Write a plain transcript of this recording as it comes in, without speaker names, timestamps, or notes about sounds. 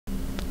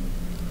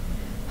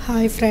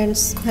Hi friends,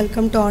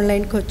 welcome to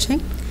online coaching.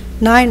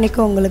 நான் இன்னைக்கு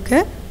உங்களுக்கு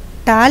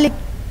Tally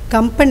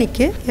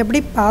கம்பெனிக்கு எப்படி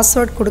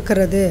பாஸ்வேர்ட்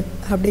கொடுக்கிறது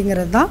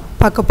அப்படிங்கறது தான்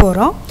பார்க்க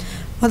போறோம்.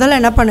 முதல்ல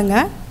என்ன பண்ணுங்க?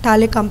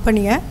 Tally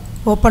கம்பெனியை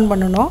ஓபன்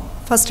பண்ணனும்.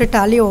 ஃபர்ஸ்ட்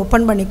Tally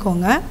ஓபன்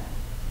பண்ணிக்கோங்க.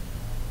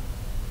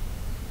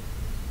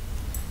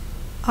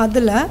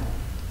 அதுல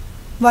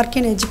work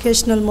in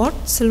educational mode,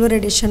 silver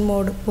edition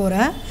mode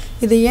போறேன்.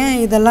 இது ஏன்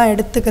இதெல்லாம்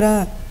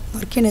எடுத்துக்கறேன்?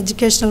 work in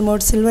educational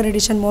mode, silver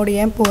edition mode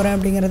ஏன் போறேன்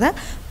அப்படிங்கறத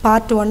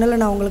பார்ட் 1ல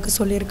நான் உங்களுக்கு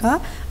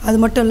சொல்லிருக்கேன். அது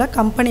மட்டும் இல்ல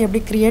கம்பெனி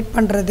எப்படி கிரியேட்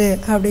பண்றது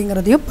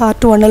அப்படிங்கறதையும்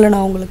பார்ட் 1ல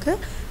நான் உங்களுக்கு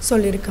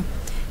சொல்லிருக்கேன்.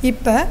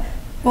 இப்போ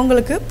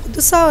உங்களுக்கு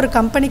புதுசா ஒரு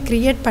கம்பெனி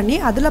கிரியேட் பண்ணி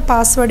அதுல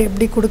பாஸ்வேர்ட்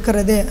எப்படி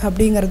கொடுக்கிறது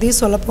அப்படிங்கறதையும்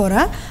சொல்லப்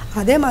போறேன்.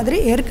 அதே மாதிரி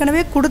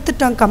ஏற்கனவே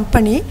கொடுத்துட்டோம்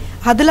கம்பெனி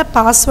அதுல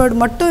பாஸ்வேர்ட்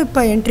மட்டும்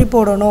இப்போ என்ட்ரி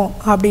போடணும்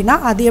அப்படினா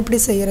அது எப்படி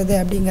செய்யிறது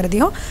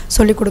அப்படிங்கறதையும்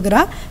சொல்லி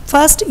கொடுக்கிறேன்.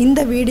 ஃபர்ஸ்ட் இந்த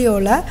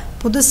வீடியோல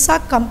புதுசா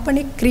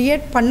கம்பெனி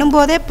கிரியேட்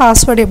பண்ணும்போதே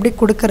பாஸ்வேர்ட் எப்படி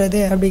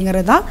கொடுக்கிறது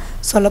அப்படிங்கறத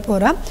சொல்லப்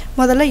போறேன்.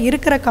 முதல்ல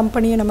இருக்கிற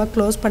கம்பெனியை நம்ம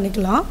க்ளோஸ்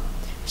பண்ணிக்கலாம்.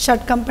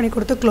 ஷட் கம்பெனி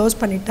கொடுத்து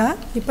க்ளோஸ் பண்ணிட்டேன்.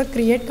 இப்போ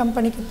கிரியேட்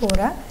கம்பெனிக்கு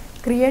போறேன்.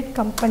 கிரியேட்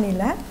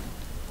கம்பெனில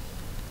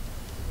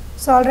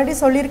already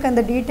சொல்லிருக்க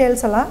அந்த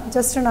டீடைல்ஸ் எல்லாம்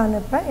ஜஸ்ட் நான்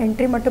இப்ப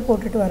என்ட்ரி மட்டும்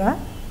போட்டுட்டு வரேன்.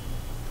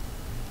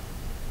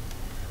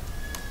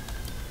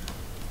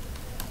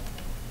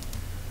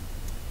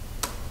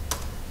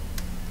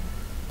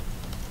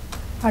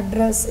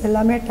 அட்ரஸ்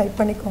எல்லாமே டைப்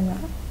பண்ணிக்கோங்க.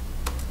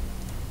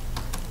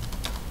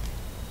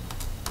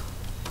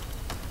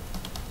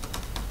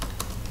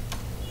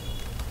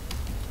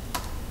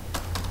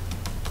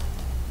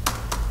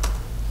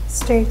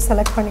 ஸ்டேட்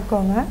செலக்ட்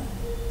பண்ணிக்கோங்க.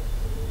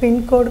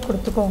 பின் கோட்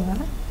கொடுத்துக்கோங்க.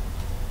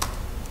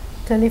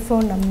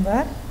 telephone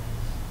number,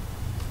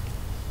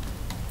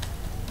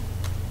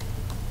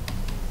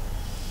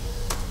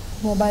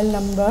 mobile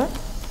number,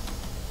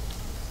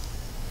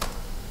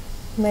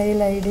 mail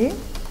ID,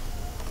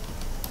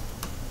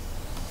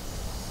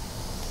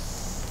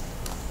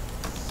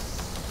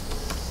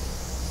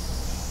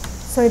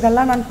 so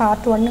இதெல்லாம் நான்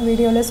பார்ட் 1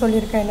 வீடியோல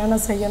சொல்லிருக்கேன் என்னென்ன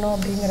செய்யணும்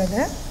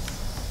அப்படிங்கிறது.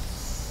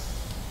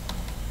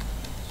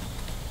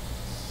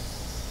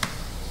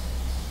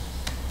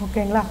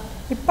 ஓகேங்களா?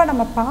 இப்போ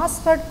நம்ம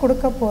பாஸ்வேர்ட்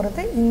கொடுக்க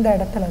போறது இந்த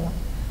இடத்துல தான்.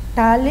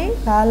 Tally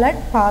wallet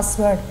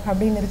password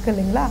அப்படினு இருக்கு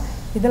இல்லீங்களா?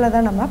 இதல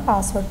தான் நம்ம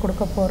பாஸ்வேர்ட்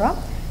கொடுக்க போறோம்.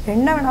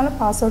 என்ன வேணாலும்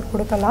பாஸ்வேர்ட்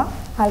கொடுக்கலாம்.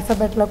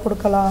 ஆல்பபெட்ல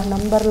கொடுக்கலாம்,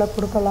 நம்பர்ல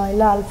கொடுக்கலாம்,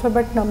 இல்ல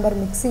ஆல்பபெட் நம்பர்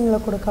மிக்சிங்ல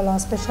கொடுக்கலாம்,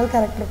 ஸ்பெஷல்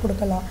கேரக்டர்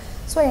கொடுக்கலாம்.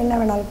 சோ என்ன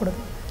வேணாலும்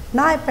கொடுக்கலாம்.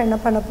 நான் இப்போ என்ன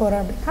பண்ண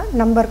போறேன் அப்படினா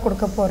நம்பர்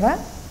கொடுக்க போறேன்.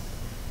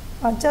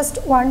 just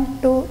 1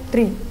 2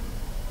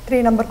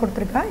 3 நம்பர்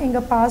கொடுத்திருக்கேன். இங்க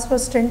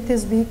பாஸ்வேர்ட் strength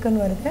is weak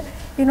ன்னு வருது.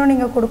 இன்னும்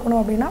நீங்க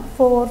கொடுக்கணும் அப்படினா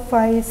 4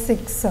 5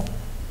 6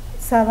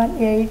 7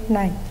 8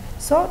 9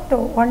 so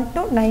 1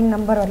 to 9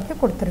 நம்பர் வரைக்கும்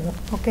கொடுத்துருங்க.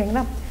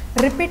 ஓகேங்களா?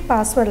 ரிப்பீட்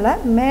பாஸ்வேர்ட்ல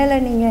மேலே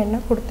நீங்க என்ன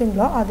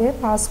கொடுத்தீங்களோ அதே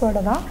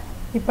பாஸ்வேர்டை தான்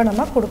இப்போ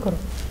நம்ம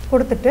கொடுக்கறோம்.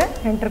 கொடுத்துட்டு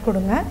என்டர்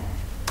கொடுங்க.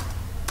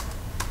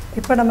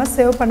 இப்போ நம்ம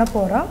சேவ் பண்ண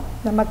போறோம்.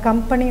 நம்ம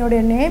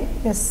கம்பெனியோட name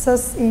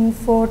SS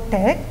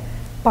Infotech,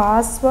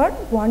 password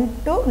 1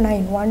 to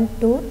 9 1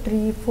 2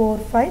 3 4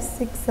 5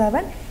 6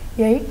 7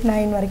 8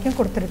 9 வரைக்கும்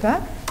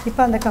கொடுத்திருக்கேன்.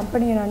 இப்போ அந்த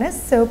கம்பெனியை நான்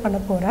சேவ் பண்ண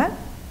போறேன்.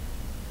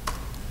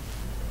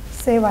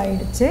 சேவ்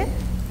ஆயிடுச்சு.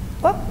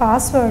 இப்போ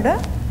பாஸ்வேர்ட்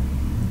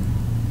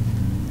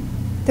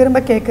திரும்ப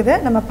கேக்குது.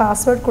 நம்ம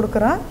பாஸ்வேர்ட்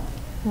கொடுக்கறோம்.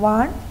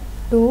 1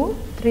 2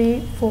 3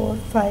 4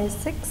 5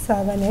 6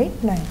 7 8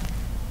 9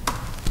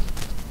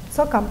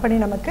 சோ கம்பெனி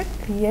நமக்கு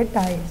கிரியேட்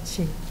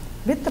ஆயிடுச்சு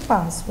வித்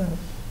பாஸ்வேர்ட்.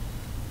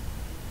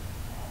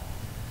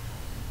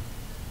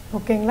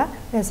 ஓகேங்களா?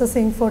 SS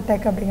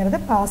Infotech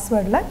அப்படிங்கிறது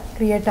பாஸ்வேர்ட்ல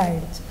கிரியேட்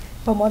ஆயிடுச்சு.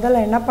 இப்போ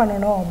முதல்ல என்ன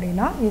பண்ணனும்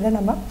அப்படினா இத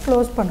நம்ம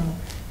க்ளோஸ் பண்ணனும்.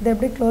 இத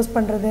எப்படி க்ளோஸ்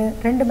பண்றது?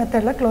 ரெண்டு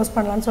மெத்தட்ல க்ளோஸ்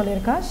பண்ணலாம்னு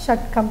சொல்லிருக்கேன்.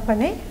 ஷட்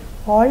கம்பெனி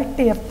Alt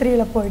F3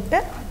 ல போய்ட்டு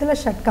அதுல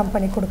ஷட்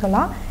கம்பெனி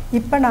கொடுக்கலாம்.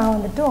 இப்போ நான்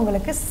வந்துட்டு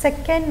உங்களுக்கு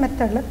செகண்ட்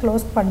மெத்தட்ல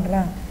க்ளோஸ்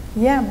பண்றேன்.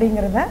 ஏன்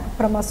அப்படிங்கறத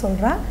அப்புறமா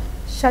சொல்றேன்.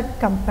 ஷட்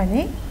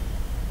கம்பெனி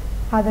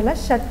அதுல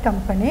ஷட்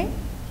கம்பெனி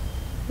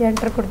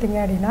என்டர் கொடுத்தீங்க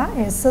அப்படினா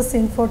SS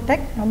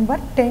Infotech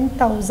நம்பர்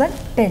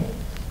 10010.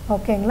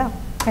 ஓகேங்களா?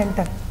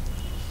 என்டர்.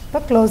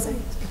 இப்போ க்ளோஸ்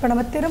ஆயிடுச்சு. இப்போ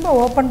நம்ம திரும்ப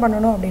ஓபன்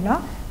பண்ணனும் அப்படினா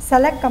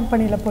செலக்ட்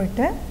கம்பெனில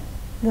போய்ட்டு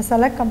இந்த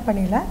செலக்ட்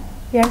கம்பெனில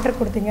என்டர்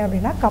கொடுத்தீங்க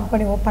அப்படினா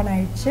கம்பெனி ஓபன்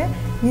ஆயிடுச்சு.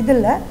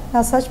 இதுல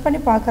நான் சர்ச் பண்ணி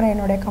பார்க்கறேன்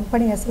என்னோட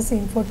கம்பெனி SS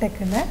Infotech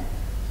ன்னு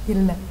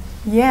இல்ல.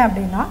 ஏன்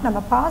அப்படினா நம்ம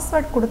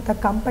பாஸ்வேர்ட் கொடுத்த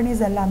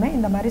கம்பெனிஸ் எல்லாமே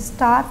இந்த மாதிரி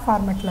ஸ்டார்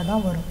ஃபார்மட்ல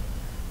தான் வரும்.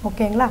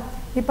 ஓகேங்களா?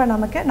 இப்போ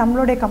நமக்கு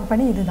நம்மளுடைய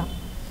கம்பெனி இதுதான்.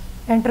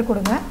 என்டர்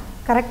கொடுங்க.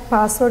 கரெக்ட்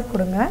பாஸ்வேர்ட்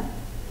கொடுங்க.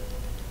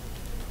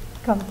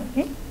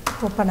 கம்பெனி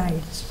ஓபன்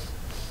ஆயிடுச்சு.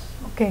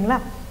 ஓகேங்களா?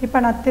 இப்போ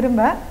நான்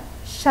திரும்ப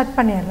ஷட்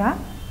பண்ணிடுறேன்.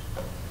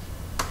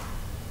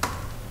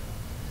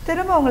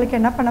 திரும்ப உங்களுக்கு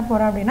என்ன பண்ண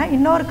போறேன் அப்படினா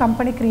இன்னொரு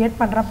கம்பெனி கிரியேட்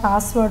பண்ற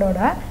பாஸ்வேர்டோட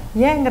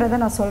ஏங்கறத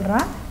நான்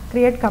சொல்றேன்.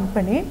 கிரியேட்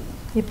கம்பெனி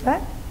இப்போ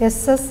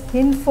SS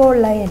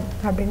Infoline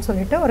அப்படினு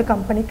சொல்லிட்டு ஒரு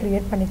கம்பெனி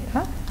கிரியேட்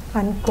பண்ணிக்கிறேன்.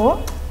 அன்கோ.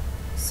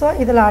 சோ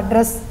இதல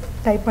அட்ரஸ்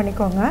டைப்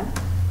பண்ணிக்கோங்க.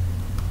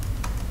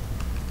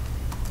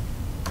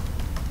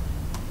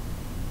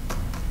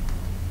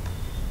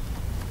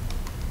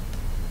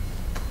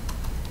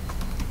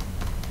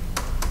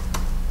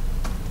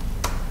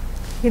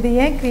 இது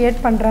ஏன் க்ரியேட்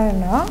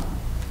பண்ணுறேன்னா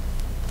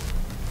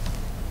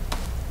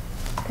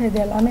இது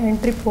எல்லாமே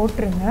என்ட்ரி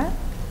போட்டுருங்க.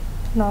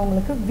 நான்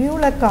உங்களுக்கு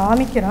வியூவில்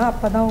காமிக்கிறேன்,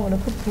 அப்போ தான்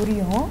உங்களுக்கு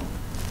புரியும்.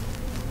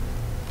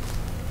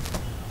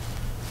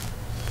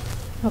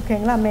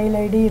 ஓகேங்களா? மெயில்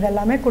ஐடி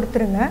இதெல்லாமே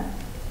கொடுத்துருங்க.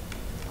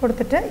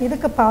 கொடுத்துட்டு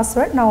இதுக்கு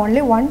பாஸ்வேர்ட் நான்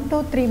ஒன்லி 1 2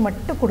 3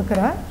 மட்டும்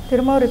கொடுக்குறேன்.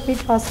 திரும்ப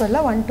ரிப்பீட்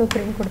பாஸ்வேர்டில் 1 2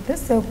 3 கொடுத்து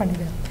சேவ்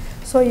பண்ணிக்கிறேன்.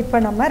 ஸோ இப்போ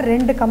நம்ம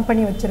 2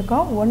 கம்பெனி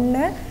வச்சுருக்கோம்.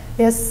 ஒன்று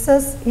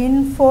SS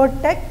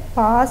Infotech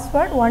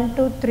password 1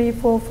 2 3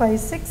 4 5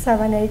 6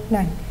 7 8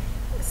 9.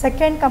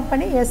 Second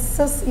company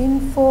SS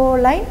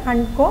Infoline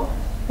and Co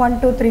 1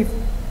 2 3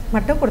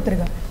 மட்டும்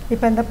கொடுத்துருக்கேன்.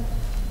 இப்போ இந்த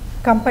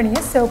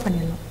கம்பெனியை சேவ்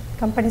பண்ணிடலாம்.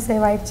 கம்பெனி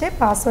சேவ் ஆகிடுச்சு.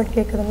 பாஸ்வேர்ட்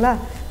கேட்குதுங்களா?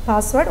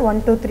 பாஸ்வேர்ட் 1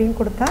 2 3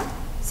 கொடுத்தா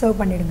சேவ்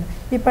பண்ணிவிடுங்க.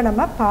 இப்போ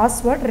நம்ம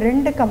பாஸ்வேர்ட்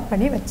 2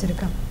 கம்பெனி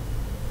வச்சுருக்கோம்.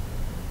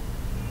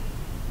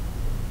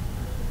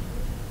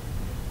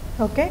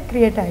 ஓகே,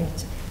 க்ரியேட்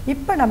ஆகிடுச்சு.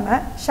 இப்போ நம்ம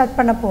ஷட்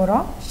பண்ண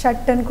போகிறோம்.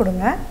 ஷட்டுன்னு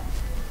கொடுங்க.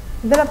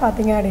 இதில்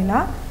பார்த்தீங்க அப்படின்னா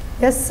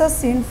SS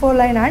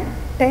Infoline and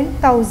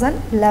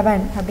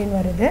 10,011 அப்படின்னு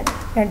வருது.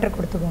 என்ட்ரு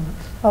கொடுத்துக்கோங்க.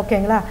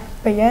 ஓகேங்களா?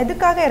 இப்போ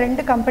எதுக்காக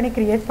 2 கம்பெனி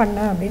க்ரியேட்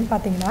பண்ணேன் அப்படின்னு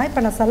பார்த்தீங்கன்னா, இப்போ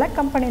நான் செலக்ட்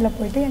கம்பெனியில்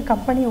போய்ட்டு என்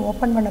கம்பெனியை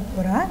ஓப்பன் பண்ண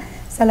போகிறேன்.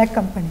 செலக்ட்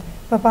கம்பெனி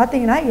இப்போ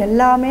பார்த்தீங்கன்னா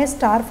எல்லாமே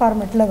ஸ்டார்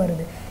ஃபார்மெட்டில்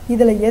வருது.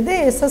 இதில் எது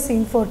SS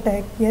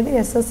Infotech எது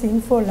SS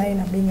Infoline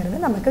அப்படிங்கிறது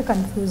நமக்கு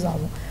கன்ஃபியூஸ்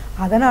ஆகும்.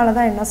 அதனால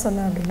தான் என்ன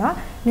சொன்னேன் அப்படின்னா,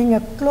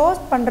 நீங்கள்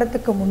க்ளோஸ்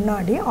பண்ணுறதுக்கு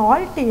முன்னாடி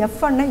Alt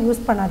F1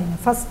 யூஸ் பண்ணாதீங்க.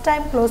 ஃபஸ்ட்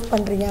டைம் க்ளோஸ்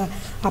பண்ணுறீங்க,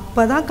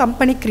 அப்போ தான்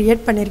கம்பெனி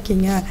க்ரியேட்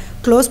பண்ணியிருக்கீங்க,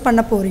 க்ளோஸ்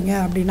பண்ண போகிறீங்க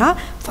அப்படின்னா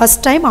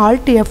first time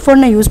Alt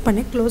F1 use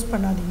பண்ணி க்ளோஸ்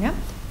பண்ணாதீங்க.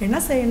 என்ன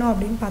செய்யணும்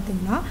அப்படின்னு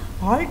பார்த்தீங்கன்னா,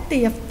 Alt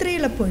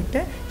F3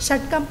 போயிட்டு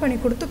ஷட் கம்பெனி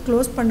கொடுத்து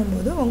க்ளோஸ்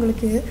பண்ணும்போது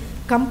உங்களுக்கு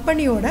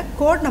கம்பெனியோட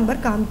கோட்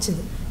நம்பர்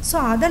காமிச்சுது. ஸோ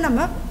அதை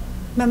நம்ம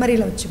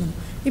மெமரியில் வச்சுக்கணும்.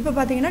 இப்போ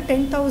பார்த்தீங்கன்னா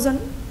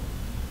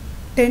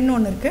 10,010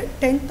 ஒன்று இருக்குது,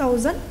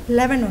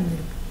 10,011 ஒன்று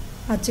இருக்குது.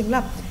 ஆச்சுங்களா?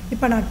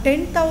 இப்போ நான்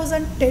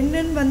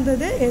 10,010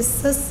 வந்தது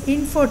SS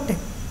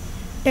Infotech,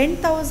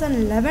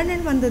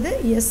 10,011 வந்தது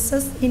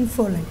SS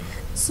Infoline.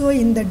 ஸோ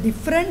இந்த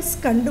டிஃப்ரென்ஸ்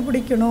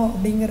கண்டுபிடிக்கணும்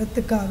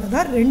அப்படிங்கிறதுக்காக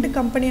தான் 2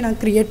 கம்பெனி நான்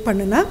க்ரியேட்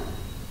பண்ணினேன்.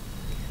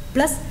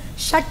 ப்ளஸ்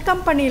ஷட்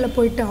கம்பெனியில்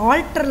போயிட்டு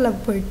ஆல்டரில்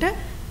போயிட்டு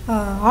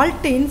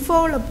Alt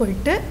Infoவில்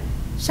போயிட்டு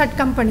ஷட்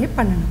கம்பெனி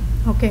பண்ணணும்.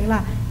 ஓகேங்களா?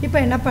 இப்போ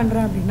என்ன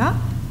பண்ணுறேன் அப்படின்னா,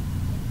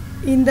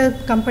 இந்த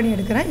கம்பெனி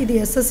எடுக்கிறேன். இது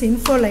SS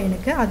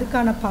Infolineக்கு.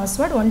 அதுக்கான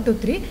பாஸ்வேர்ட் 1 2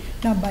 3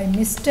 நான் பை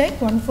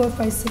மிஸ்டேக் 1 4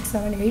 5 6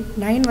 7 8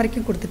 9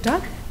 வரைக்கும் கொடுத்துட்டா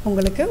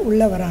உங்களுக்கு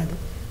உள்ளே வராது.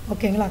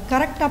 ஓகேங்களா?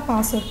 கரெக்டாக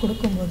பாஸ்வேர்ட்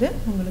கொடுக்கும்போது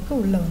உங்களுக்கு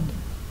உள்ளே வந்துடும்.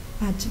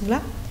 ஆச்சுங்களா?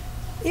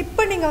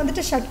 இப்போ நீங்கள்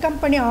வந்துட்டு ஷட்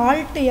கம்பெனி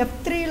Alt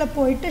F3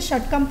 போயிட்டு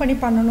ஷட் கம்பெனி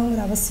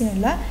பண்ணணுங்கிற அவசியம்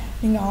இல்லை.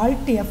 நீங்கள்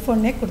Alt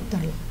F1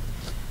 கொடுத்துடலாம்.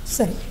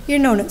 சரி,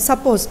 இன்னொன்று,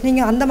 சப்போஸ்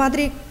நீங்கள் அந்த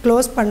மாதிரி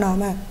க்ளோஸ்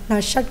பண்ணாமல்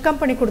நான் ஷட்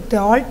கம்பெனி கொடுத்து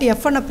Alt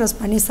F1 ப்ரெஸ்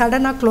பண்ணி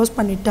சடனாக க்ளோஸ்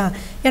பண்ணிட்டேன்,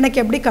 எனக்கு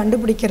எப்படி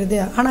கண்டுபிடிக்கிறது,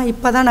 ஆனால்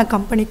இப்போ தான் நான்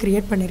கம்பெனி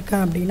க்ரியேட்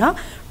பண்ணியிருக்கேன் அப்படின்னா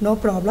நோ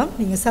ப்ராப்ளம்.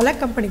 நீங்கள்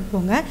செலக்ட் கம்பெனிக்கு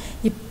போங்க.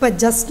 இப்போ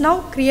ஜஸ்ட்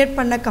நவ் க்ரியேட்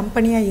பண்ண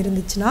கம்பெனியாக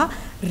இருந்துச்சுன்னா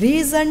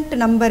ரீசன்ட்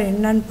நம்பர்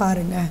என்னன்னு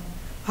பாருங்கள்.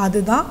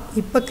 அதுதான்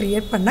இப்போ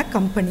க்ரியேட் பண்ண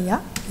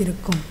கம்பெனியாக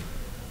இருக்கும்.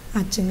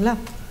 ஆச்சுங்களா?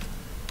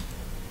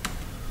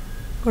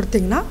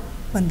 கொடுத்தீங்கன்னா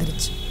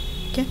வந்துருச்சு.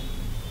 Okay,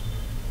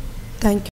 thank you.